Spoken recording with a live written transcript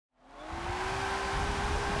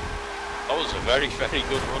was a very, very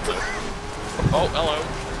good run though. Oh, hello.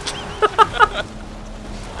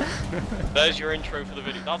 There's your intro for the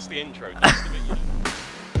video. That's the intro. That's the bit you do.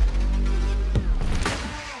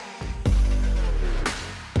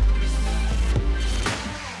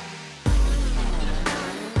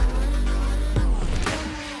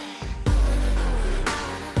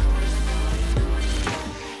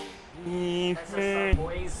 SSR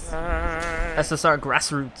boys. SSR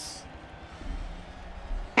Grassroots.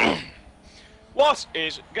 What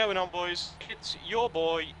is going on, boys? It's your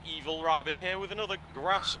boy EvlRabbit here with another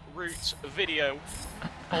Grassroots video,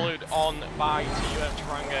 followed on by TUF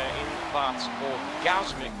Tranga in that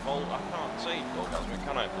orgasmic vault. I can't say orgasmic,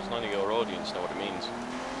 can I? Because none of your audience know what it means.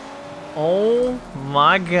 Oh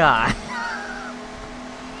my god.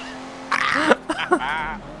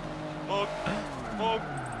 Mug, mug.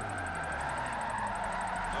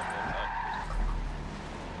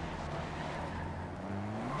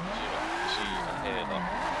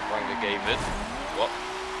 Gave it. What?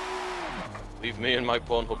 Leave me and my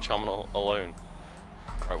Pornhub channel alone.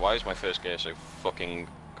 Right, why is my first gear so fucking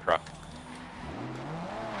crap?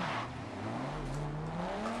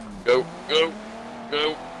 Go, go,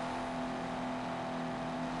 go!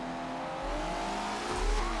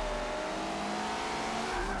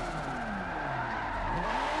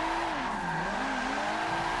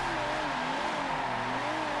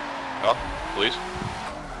 Oh, please.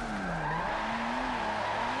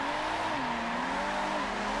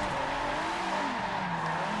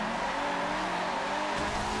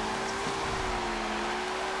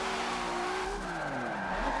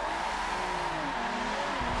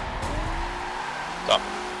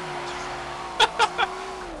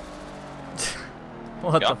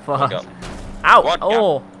 What the fuck? Ow! What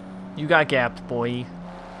oh! You got gapped, boy.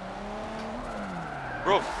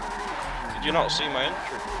 Bro, did you not see my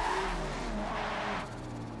entry?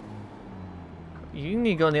 You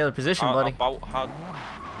need to go in the other position, buddy. About how...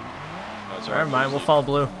 Oh, never mind, we'll follow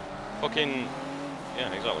blue. Fucking...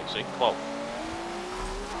 Yeah, exactly. See? Clout.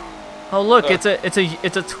 Oh look, it's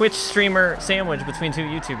a Twitch streamer sandwich between two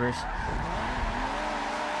YouTubers.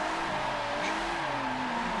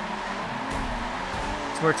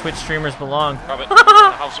 Where Twitch streamers belong. Rabbit,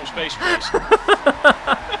 have some space, please.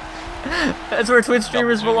 That's where Twitch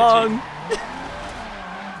streamers belong.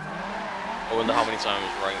 I wonder how many times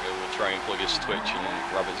Rango will try and plug his Twitch in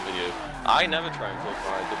Rabbit's video. I never try and plug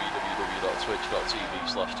my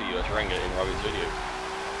www.twitch.tv/TUSRango in Rabbit's video.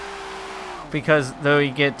 Because though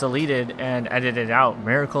you get deleted and edited out,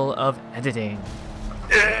 miracle of editing.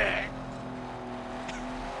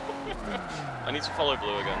 I need to follow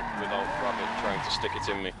blue again without Rabbit trying to stick it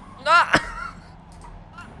in me. Ah!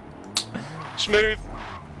 Smooth.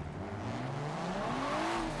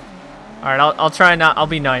 All right, I'll try not. I'll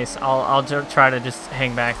be nice. I'll try to just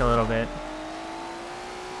hang back a little bit.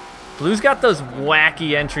 Blue's got those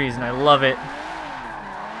wacky entries, and I love it.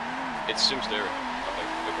 It's sim steering.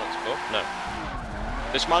 Oh, no.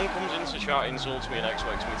 This man comes into chat, insults me, and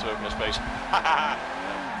expects me to open a space.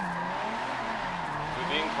 We're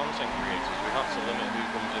being content creators. We have to limit who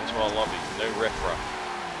comes into our lobby. No riffraff.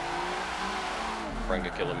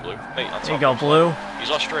 Renga killing blue. Hey, that's there you go, blue.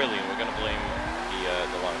 He's Australian. We're gonna blame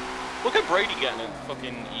the line. Look at Brady getting a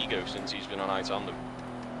fucking ego since he's been on I Tandem.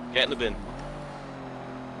 Get in the bin.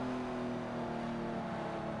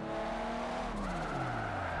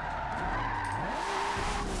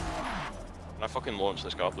 Can I fucking launch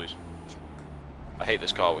this car, please? I hate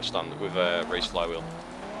this car with race flywheel.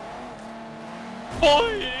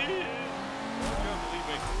 Boy! You don't believe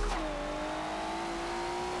me.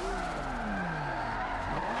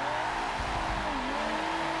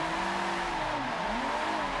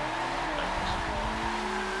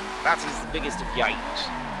 That is the biggest of yikes.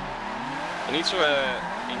 I need to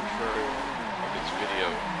intro this video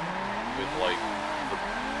with like the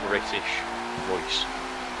British voice.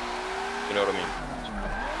 You know what I mean?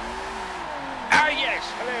 Ah yes,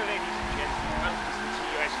 hello ladies and gentlemen, welcome to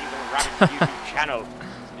the EvlRabbit YouTube channel.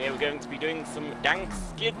 Today we're going to be doing some dank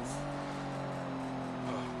skids.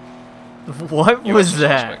 What was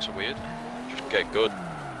that? Aspects are weird. Just get good.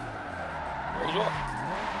 What was what?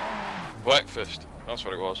 Breakfast. That's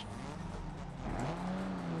what it was.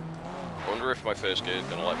 I wonder if my first gear is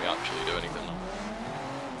going to let me actually do anything now.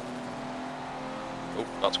 Oh,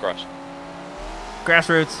 that's grass.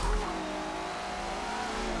 Grassroots.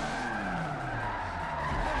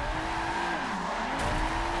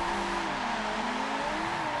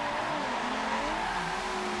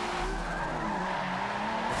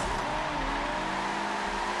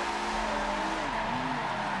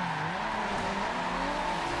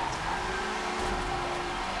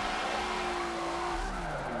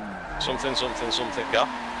 something, car.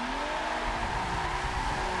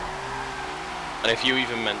 And if you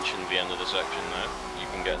even mention the end of the section there, you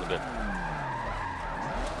can get in the bin.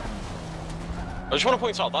 I just want to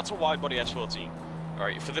point out, that's a wide-body S14.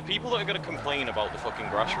 Alright, for the people that are going to complain about the fucking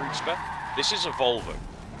Grassroot spec, this is a Volvo.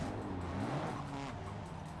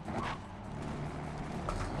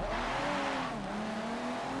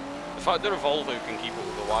 The fact that a Volvo can keep up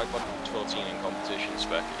with a wide-body S14 in competition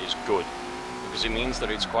spec is good, because it means that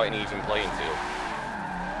it's quite an even playing field.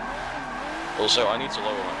 Also, I need to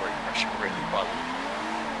lower my brake pressure really badly.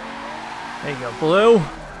 There you go, Blue.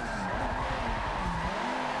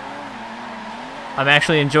 I'm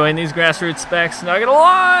actually enjoying these Grassroot specs, not gonna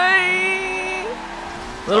lie!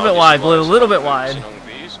 A little bit wide, Blue, a little bit wide.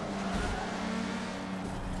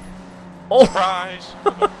 Oh! Surprise!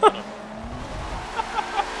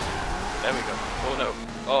 There we go. Oh no.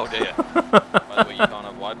 Oh dear. By the way, you can't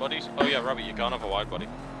have wide bodies? Oh yeah, Rabbit, you can't have a wide body.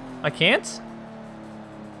 I can't?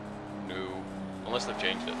 No. Unless they've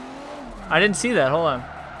changed it. I didn't see that, hold on.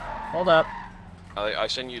 Hold up. I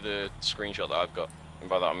sent you the screenshot that I've got. And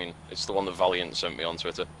by that I mean, it's the one that Valiant sent me on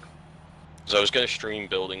Twitter. So I was going to stream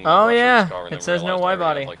building the oh Grassroot yeah, car and it says no wide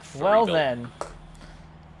body. like well built. then.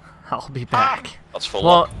 I'll be back. That's full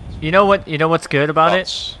Well, lock. you know what's good about it?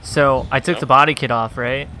 So I took No. the body kit off,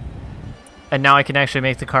 right? And now I can actually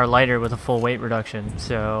make the car lighter with a full weight reduction.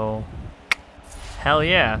 So hell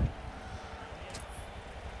yeah.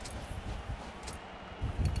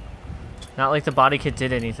 Not like the body kit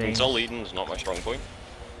did anything. It's all leading's not my strong point.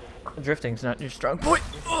 Drifting's not your strong point.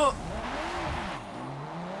 Ugh.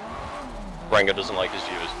 Ranga doesn't like his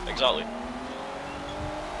viewers. Exactly.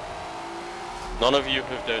 None of you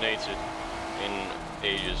have donated in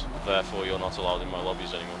ages, therefore you're not allowed in my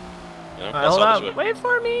lobbies anymore. You know? Right, That's hold how up. this works. Wait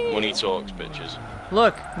for me. Money talks, bitches.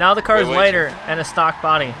 Look, now the car is We're waiting. lighter and a stock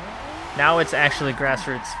body. Now it's actually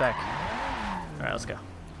Grassroot spec. Alright, let's go.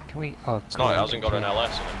 Can we? Oh, It's not, it hasn't got an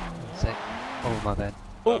LS in it. Sick. Oh, my bad.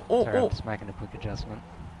 Oh, oh, Sorry, I'm oh. just making a quick adjustment.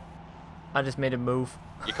 I just made a move.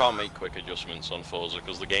 You can't make quick adjustments on Forza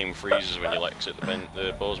because the game freezes when you exit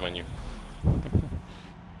the pause menu.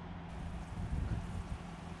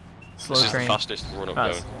 Slow This is train. the fastest run-up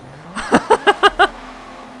Oh, going.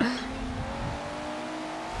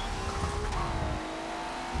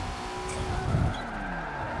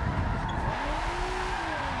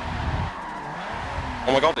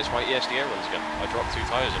 Oh my god, it's my ESDA runs again. I dropped 2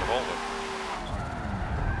 tyres in a Volvo.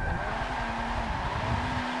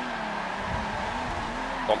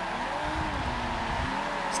 Come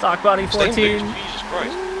on. Stock body Stay 14. in, Jesus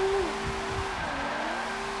Christ.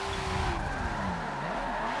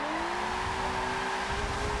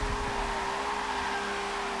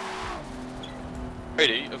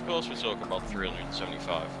 Ready? Of course we're talking about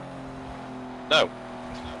 375. No.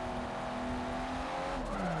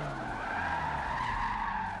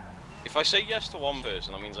 If I say yes to one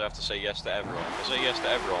person, that means I have to say yes to everyone. If I say yes to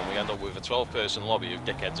everyone, we end up with a 12-person lobby of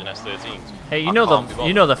dickheads in S13s. Hey, I can't be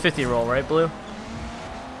bothered. the 50 roll, right, Blue?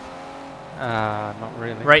 Not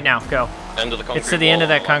really. Right now, go. End of the concrete It's to the end of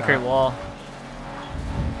that wall. concrete wall.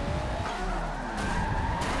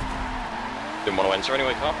 Didn't want to enter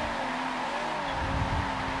anyway, car.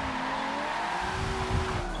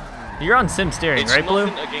 You're on sim steering, It's right, Blue?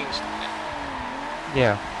 nothing against...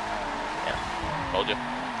 Yeah. Told you.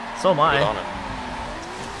 So am Good I. on it.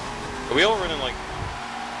 Are we all running like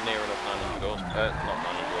near enough 900 horse? Not 900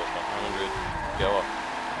 horsepower, 900 go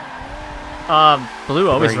up. Blue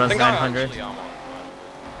always Right. runs I think 900. I actually am on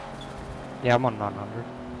 900. Yeah, I'm on 900.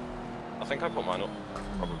 I think I put mine up,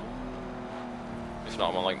 probably. If not,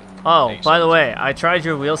 I'm on like. Oh, 8 by the something. way, I tried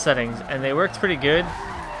your wheel settings and they worked pretty good,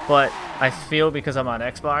 but I feel because I'm on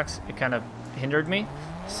Xbox, it kind of hindered me.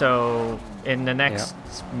 So in the next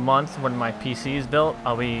month, when my PC is built,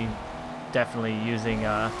 I'll be definitely using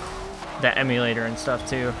the emulator and stuff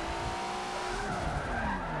too.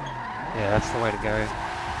 Yeah, that's the way to go.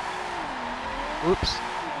 Whoops.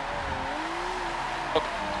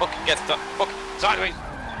 Fuck, get that, fuck, sideways!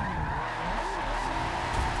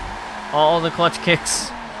 All the clutch kicks.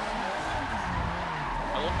 I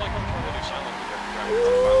look like I'm trying to do silent with every time I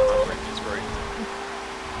find the handbrake, it's great.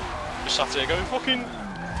 Just sat here going, fucking...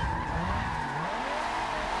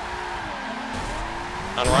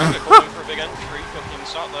 And Ryan, they're coming for a big entry, fucking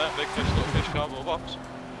sat there, big fish, little fish, cardboard box.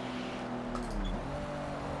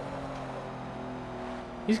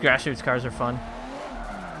 These Grassroots cars are fun.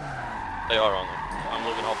 They are, aren't they? I'm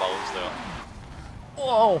loving how balanced they are.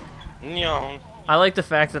 Whoa! Nyan. I like the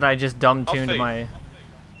fact that I just dumb I'll tuned fade. my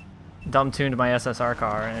SSR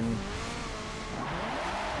car and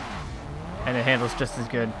it handles just as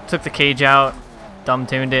good. Took the cage out, dumb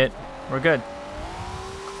tuned it. We're good.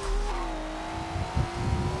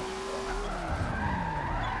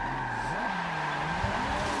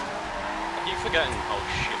 forgetting how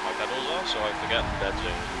shit my pedals are, so I forget the dead zone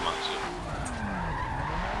is massive.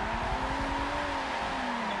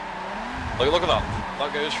 Look at that.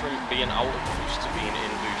 That goes from being out of boost to being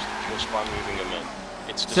in boost just by moving a mill.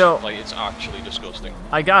 It's just, So, like, it's actually disgusting.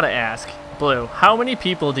 I gotta ask, Blue, how many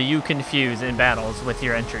people do you confuse in battles with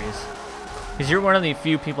your entries? Because you're one of the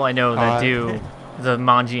few people I know that do the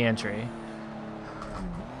Manji entry.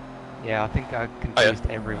 Yeah, I think I confused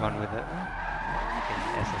everyone with it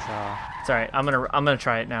in SSR. It's alright, I'm gonna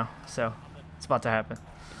try it now, so it's about to happen.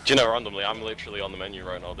 Do you know, randomly, I'm literally on the menu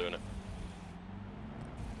right now doing it.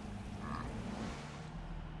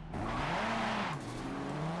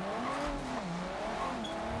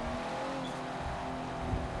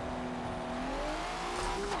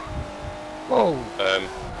 Whoa!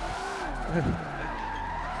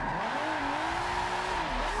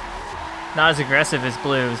 Not as aggressive as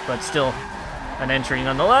Blue's, but still an entry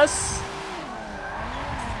nonetheless.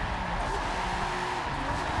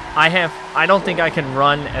 I don't think I can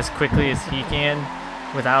run as quickly as he can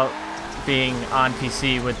without being on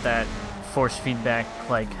PC with that force feedback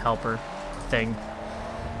like helper thing.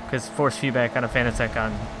 Because force feedback on a Fanatec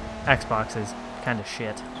on Xbox is kind of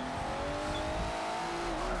shit.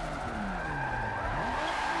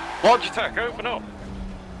 Logitech, open up!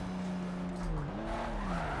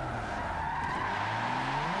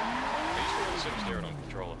 He's doing the sim steering on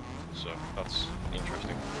controller, so that's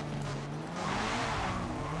interesting.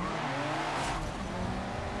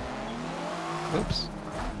 Oops.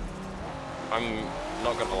 I'm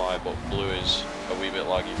not gonna lie, but Blue is a wee bit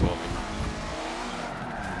laggy for me.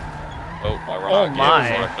 Oh, I ran out of gear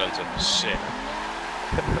before I could enter. Sick.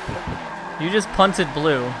 You just punted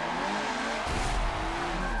Blue.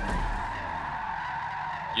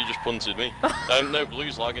 You just punted me. No,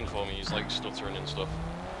 Blue's lagging for me. He's like stuttering and stuff.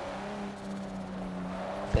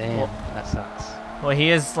 Damn, that sucks. Well,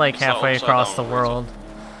 he is like It's that halfway upside across the down world.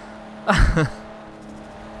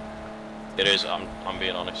 It is. I'm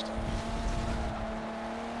being honest.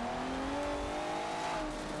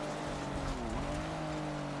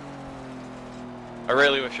 I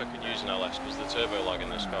really wish I could use an LS because the turbo lag in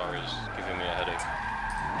this car is giving me a headache.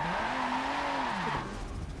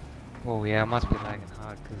 Oh yeah, I must be lagging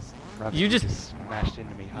hard because You just smashed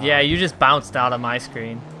into me hard. Yeah, you just bounced out of my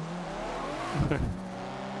screen. Yeah,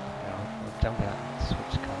 I'll jump out and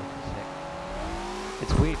switch colour for a sec.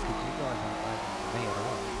 It's weird because you guys aren't lagging for me at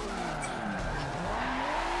all.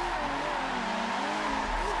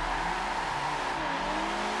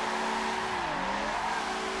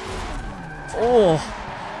 Oh.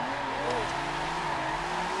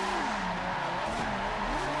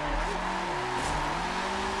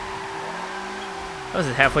 That was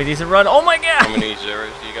a halfway decent run. Oh my god! How many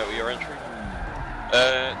zeros do you get with your entry?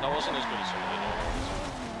 That wasn't as good as some of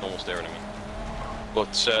the normal steering, I mean.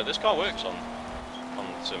 But this car works on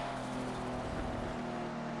sim.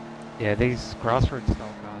 Yeah, these grassroots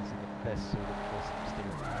style cars are the best suited for some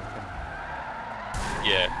steering.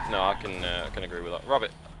 Yeah, no, I can agree with that.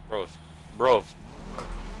 Rabbit, brov.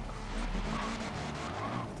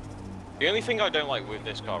 The only thing I don't like with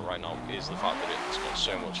this car right now is the fact that it's got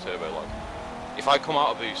so much turbo lag. If I come out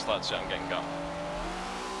of boost, that's it, I'm getting gapped.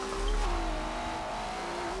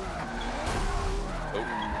 Oh.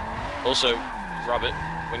 Also, Rabbit,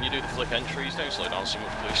 when you do the flick entries, don't slow down so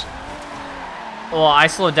much, please. Well, I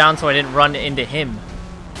slowed down so I didn't run into him.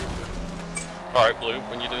 Alright, Blue,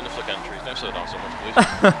 when you're doing the flick entries, don't slow down so much, please.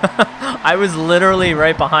 I was literally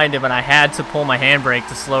right behind him and I had to pull my handbrake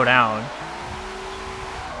to slow down.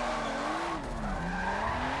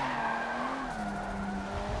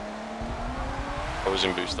 I was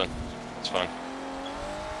in boost then. It's fine.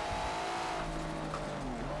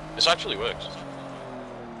 This actually works.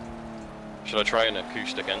 Should I try an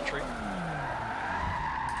acoustic entry?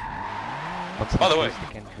 What's By the way,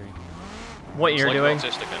 acoustic entry? What you're like doing? An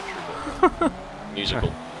artistic entry, but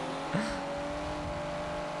musical.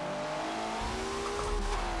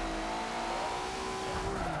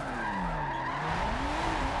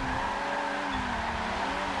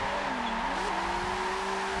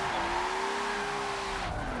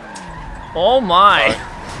 Oh my! Right.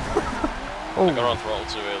 I got on throttle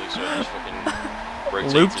too early, so I just fucking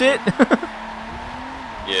rotated. Looped it?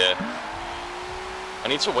 Yeah. I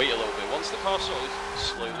need to wait a little bit. Once the car sort of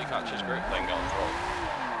slowly catches grip, then get on throttle.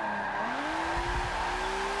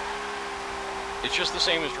 It's just the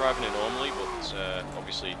same as driving it normally, but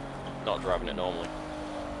obviously not driving it normally.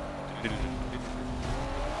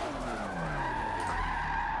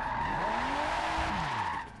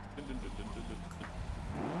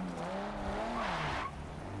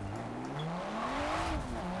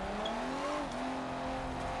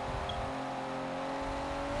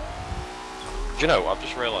 Do you know, I've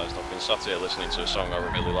just realised I've been sat here listening to a song I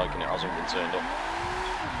really like and it hasn't been turned up.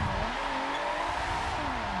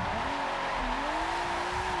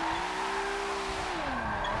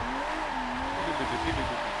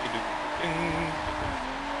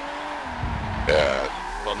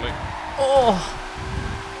 Pardon me?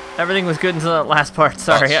 Oh! Everything was good until that last part.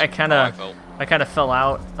 Sorry, That's I kind of fell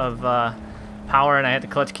out of power and I had to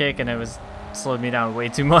clutch kick and it was slowed me down way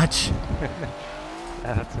too much.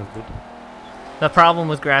 That's so good. The problem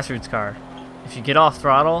with Grassroot's car, if you get off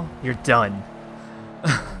throttle, you're done.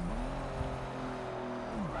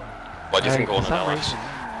 Why do you think I want for an some LS? reason,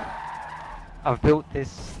 I've built this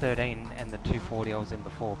 13 and the 240 I was in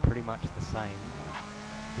before pretty much the same.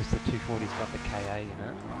 Just the 240's got the KA in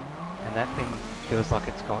it. And that thing feels like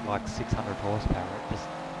it's got like 600 horsepower. It just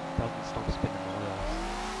doesn't stop spinning the wheels.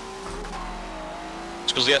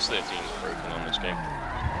 It's because the S13 is broken on this game.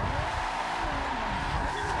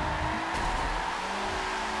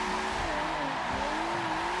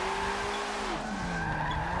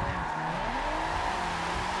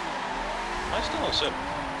 I still on sim.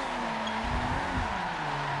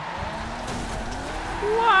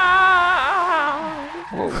 Wow!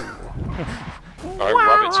 Whoa. Alright,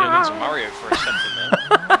 Rabbit turned into Mario for a second there.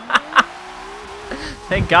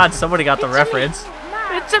 Thank God somebody got the reference.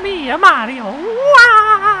 It's me, Mario.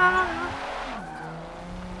 Wow!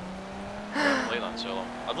 Play that so long.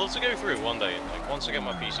 I'd love to go through it one day, like once I get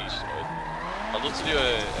my PC sorted. I'd love to do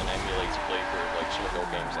an emulator playthrough of like some of the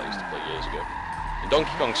old games that I used to play years ago.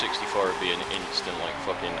 Donkey Kong 64 would be an instant like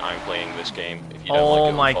fucking I'm playing this game. If you don't Oh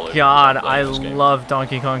like it, my unfollow it, God, I'm I playing this game. love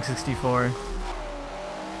Donkey Kong 64.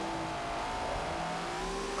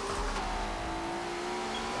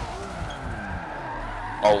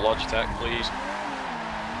 Oh, Logitech, please.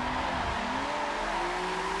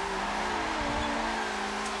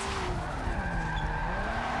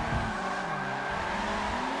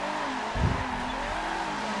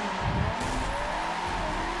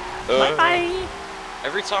 Bye.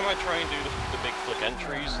 Every time I try and do the big flick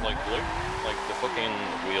entries like blue, like the fucking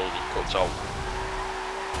wheel just cuts out.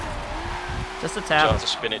 Just a So I tap. have to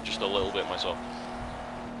spin it just a little bit myself.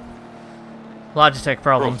 Logitech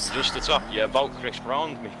problems. Bro, just the top, yeah, about Chris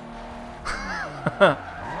Browned me.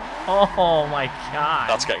 Oh my God.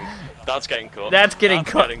 That's getting cut. That's getting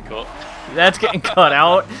cut. Getting cut. That's getting cut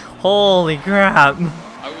out. Holy crap.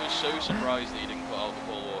 I was so surprised that he didn't cut out the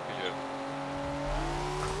Paul Walker joke.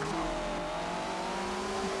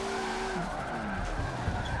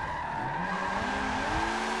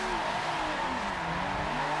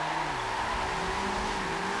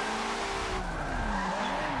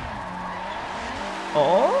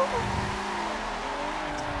 Oh?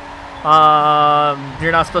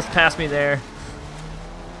 You're not supposed to pass me there.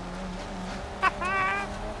 That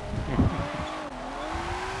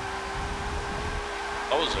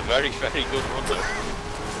was a very, very good run though.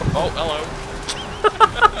 Oh, hello.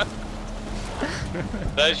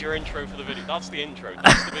 There's your intro for the video. That's the intro.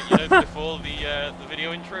 That's the bit, you know, before the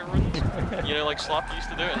video intro runs. You know, like Slap used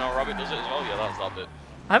to do it, and now Rabbit does it as well. Yeah, that's that bit.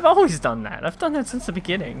 I've always done that. I've done that since the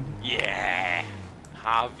beginning. Yeah.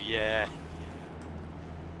 Have ya?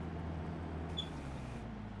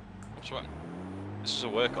 What's what? This is a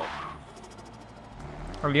work on.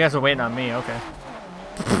 Oh, you guys are waiting on me. Okay.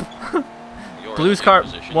 You're Blue's in car.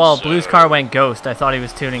 position, Well, so- Blue's car went ghost. I thought he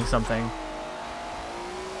was tuning something.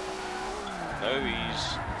 No,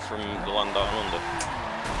 he's from the land down under.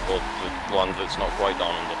 Or the land that's not quite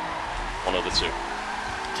down under. One of the two.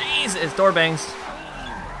 Jeez, it's door bangs.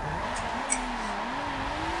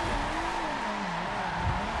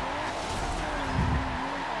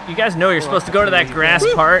 You guys know you're supposed to go to that grass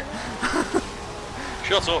part.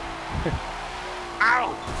 Shut up!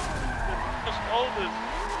 Ow! Just hold it.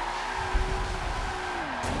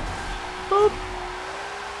 Boop.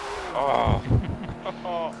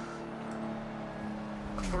 Oh.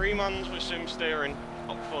 3 mans with sim steering.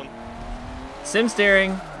 Not fun. Sim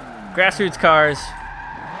steering, Grassroots cars.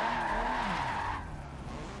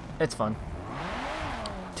 It's fun.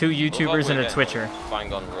 2 YouTubers and a Twitcher.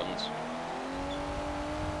 Bang on runs.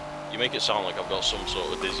 You make it sound like I've got some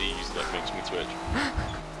sort of disease that makes me twitch.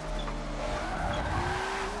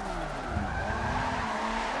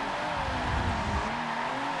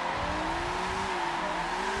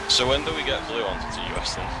 So when do we get Blue onto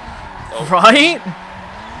TUS then? Oh, Right?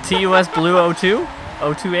 TUS Blue 02?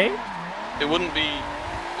 028? It wouldn't be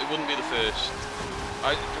the first.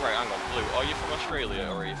 Right, hang on, Blue, are you from Australia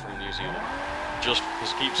or are you from New Zealand? Just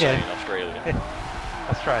because keep saying Australia.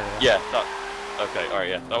 Australia. Yeah, that. Okay, alright,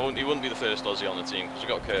 yeah. He wouldn't be the first Aussie on the team because we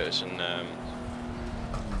got Curtis and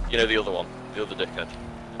you know the other one, the other dickhead.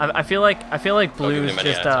 I feel like Blue's many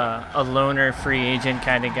just ads. a loner free agent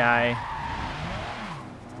kind of guy.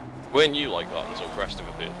 Weren't you like that until Crest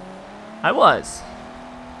appeared? I was.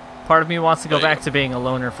 Part of me wants to go There you back go. to being a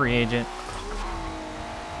loner free agent.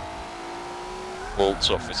 Well,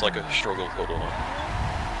 tough. It's like a struggle cuddle.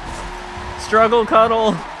 Struggle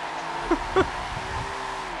cuddle.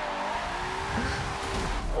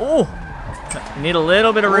 Oh, need a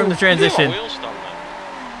little bit of room to transition. Wheels stand there.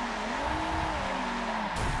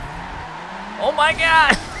 Oh my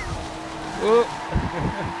god!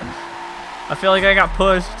 I feel like I got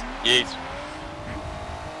pushed. Yeet.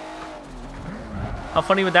 How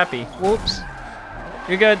funny would that be? Whoops.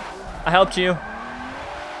 You're good. I helped you.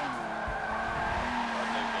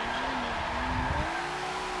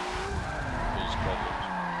 There's problems.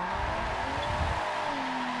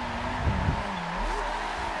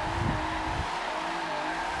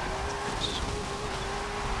 This is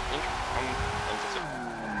I'm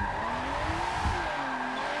entertained.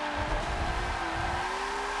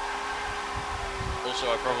 Also,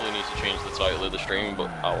 I probably need to change the title of the stream, but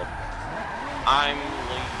oh well. I'm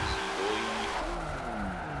lazy, boy.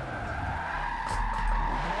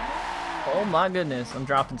 Oh my goodness, I'm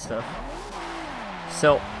dropping stuff.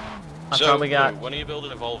 So, I So, probably got. when are you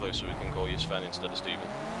building a Volvo so we can call you Sven instead of Steven?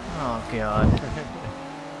 Oh god. I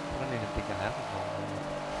don't even think I have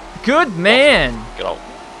a Good man. Get out.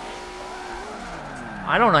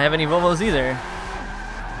 I don't have any Volvos either.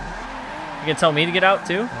 You can tell me to get out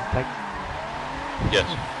too. Take Yes,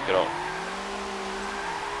 get out.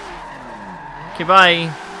 Okay,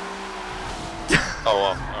 bye. Oh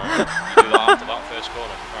well, alright. You do that after that first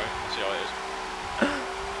corner. Alright, see how it is.